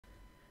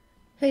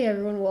Hey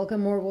everyone,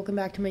 welcome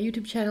back to my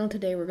YouTube channel.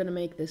 Today we're gonna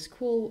make this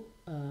cool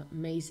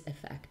maze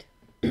effect.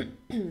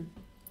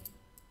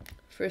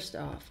 First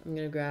off, I'm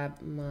gonna grab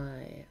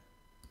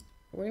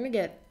we're gonna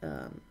get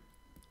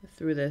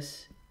through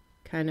this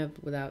kind of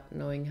without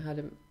knowing how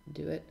to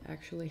do it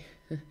actually.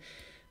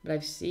 But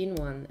I've seen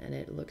one and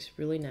it looks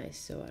really nice,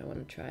 so I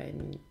want to try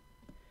and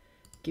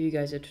give you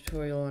guys a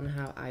tutorial on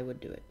how I would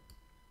do it.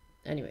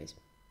 Anyways,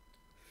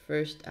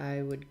 first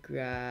I would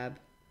grab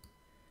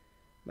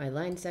my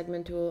line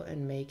segment tool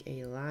and make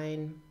a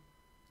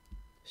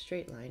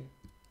straight line.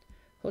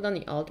 Hold on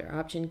the Alt or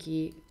Option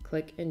key,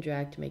 click and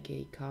drag to make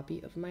a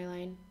copy of my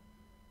line.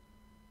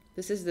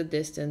 This is the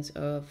distance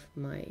of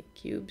my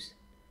cubes.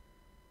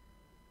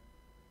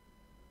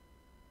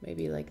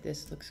 Maybe like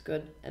this looks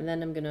good. And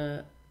then I'm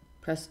gonna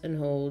press and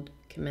hold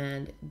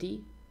Command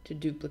D to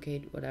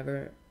duplicate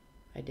whatever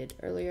I did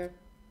earlier.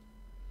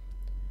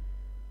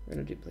 We're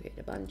gonna duplicate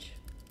a bunch.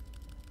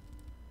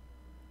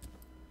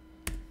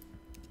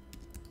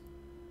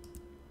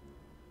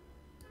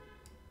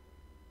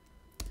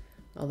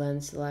 I'll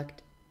then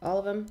select all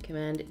of them,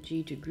 Command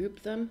G to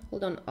group them,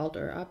 hold on Alt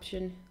or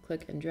Option,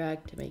 click and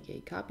drag to make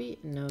a copy,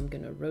 and now I'm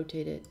going to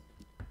rotate it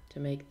to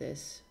make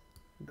this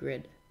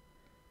grid.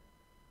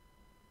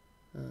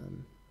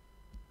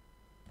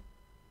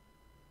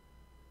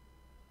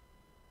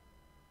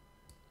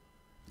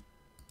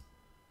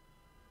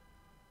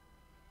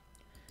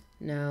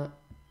 Now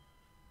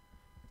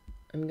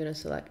I'm going to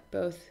select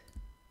both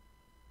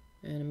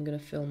and I'm going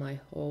to fill my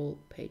whole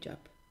page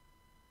up.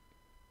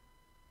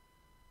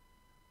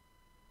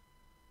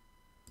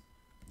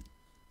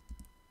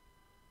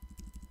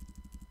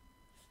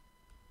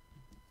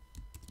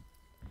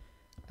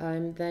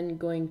 I'm then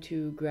going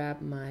to grab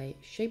my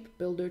shape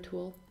builder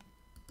tool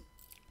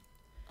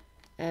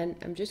and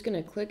I'm just going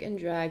to click and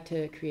drag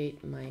to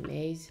create my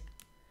maze.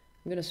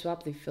 I'm going to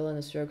swap the fill and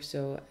the stroke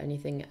so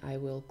anything I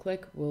will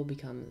click will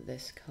become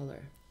this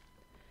color.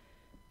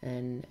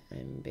 And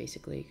I'm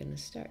basically going to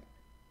start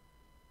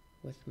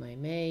with my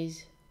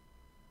maze.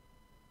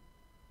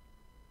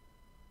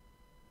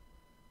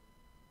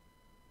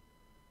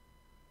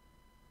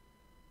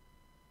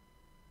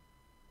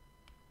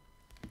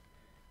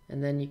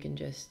 And then you can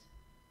just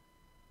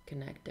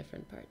connect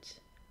different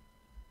parts.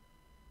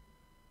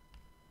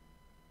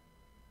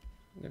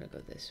 I'm gonna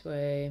go this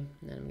way,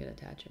 and then I'm gonna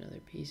attach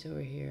another piece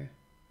over here.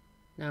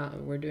 Now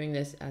we're doing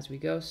this as we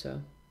go,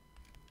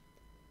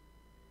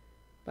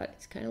 but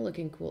it's kind of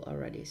looking cool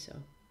already, so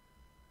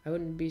I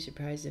wouldn't be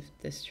surprised if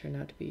this turned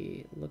out to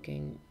be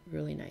looking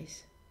really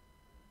nice.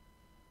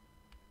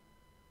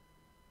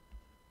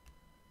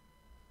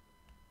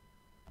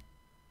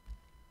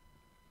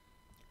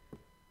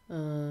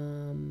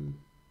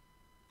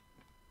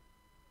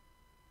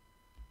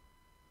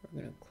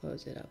 We're going to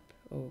close it up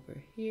over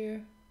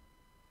here.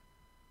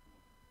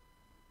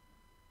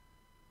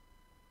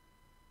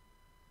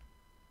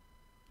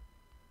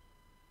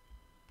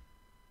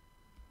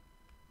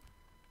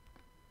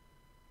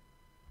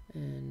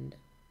 And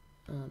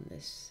on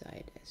this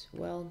side as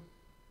well.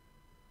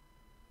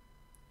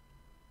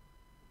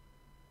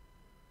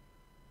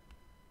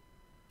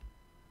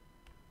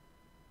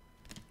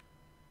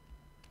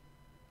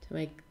 To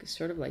make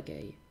sort of like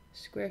a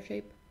square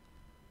shape,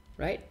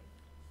 right?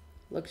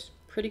 Looks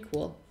pretty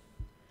cool.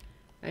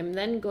 I'm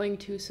then going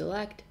to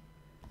select,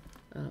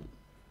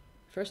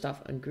 first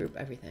off, ungroup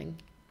everything.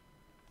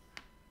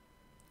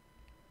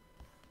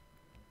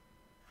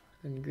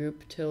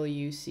 Ungroup till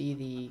you see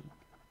the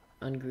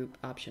ungroup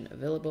option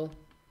available.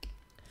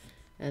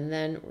 And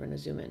then we're going to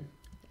zoom in.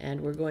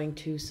 And we're going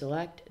to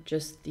select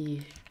just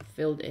the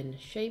filled in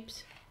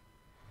shapes.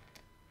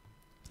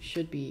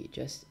 Should be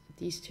just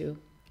these two.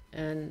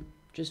 And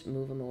just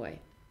move them away.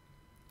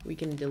 We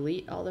can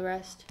delete all the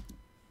rest.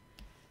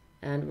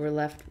 And we're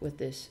left with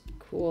this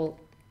cool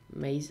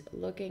maze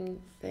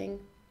looking thing.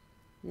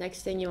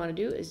 Next thing you want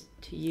to do is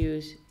to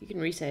use, you can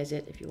resize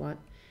it if you want,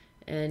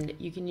 and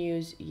you can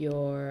use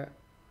your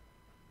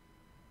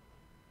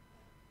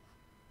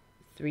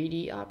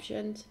 3D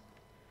options.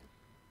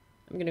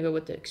 I'm going to go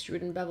with the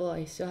extrude and bevel.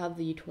 I still have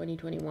the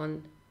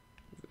 2021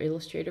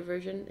 Illustrator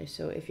version,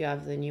 so if you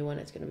have the new one,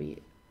 it's going to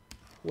be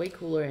way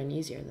cooler and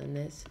easier than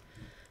this.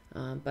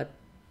 But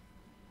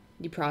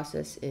the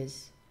process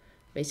is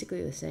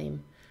basically the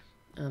same.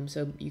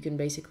 So you can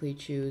basically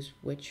choose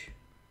which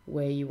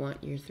way you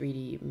want your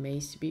 3D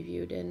maze to be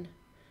viewed in.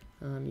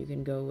 You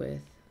can go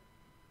with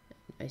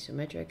an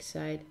isometric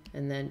side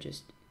and then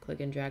just click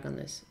and drag on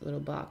this little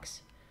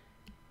box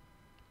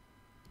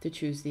to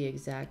choose the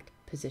exact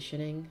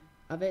positioning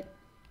of it.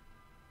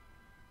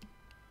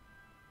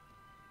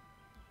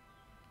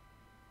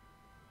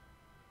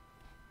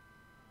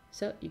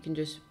 So you can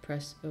just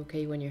press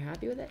OK when you're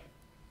happy with it.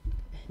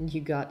 And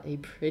you got a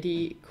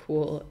pretty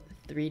cool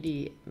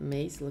 3D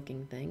maze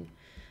looking thing.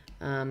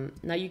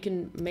 Now you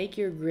can make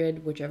your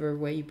grid whichever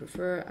way you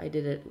prefer. I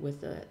did it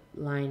with a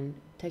line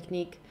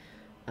technique,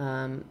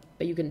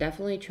 but you can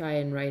definitely try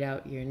and write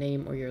out your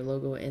name or your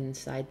logo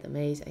inside the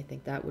maze. I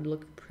think that would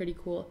look pretty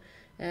cool.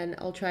 And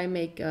I'll try and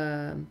make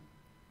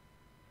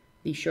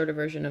the shorter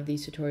version of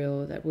these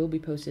tutorial that will be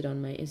posted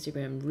on my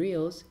Instagram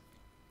Reels,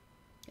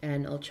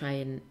 and I'll try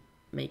and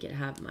make it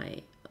have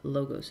my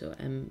logo, so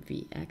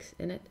MVX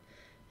in it,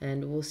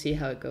 and we'll see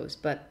how it goes.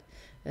 But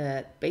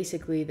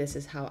basically this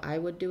is how I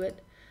would do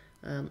it.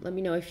 Let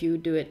me know if you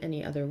do it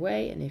any other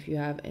way, and if you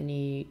have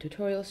any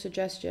tutorial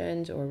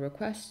suggestions or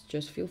requests,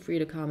 just feel free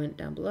to comment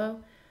down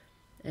below.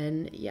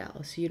 And yeah,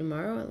 I'll see you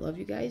tomorrow. I love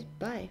you guys.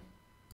 Bye.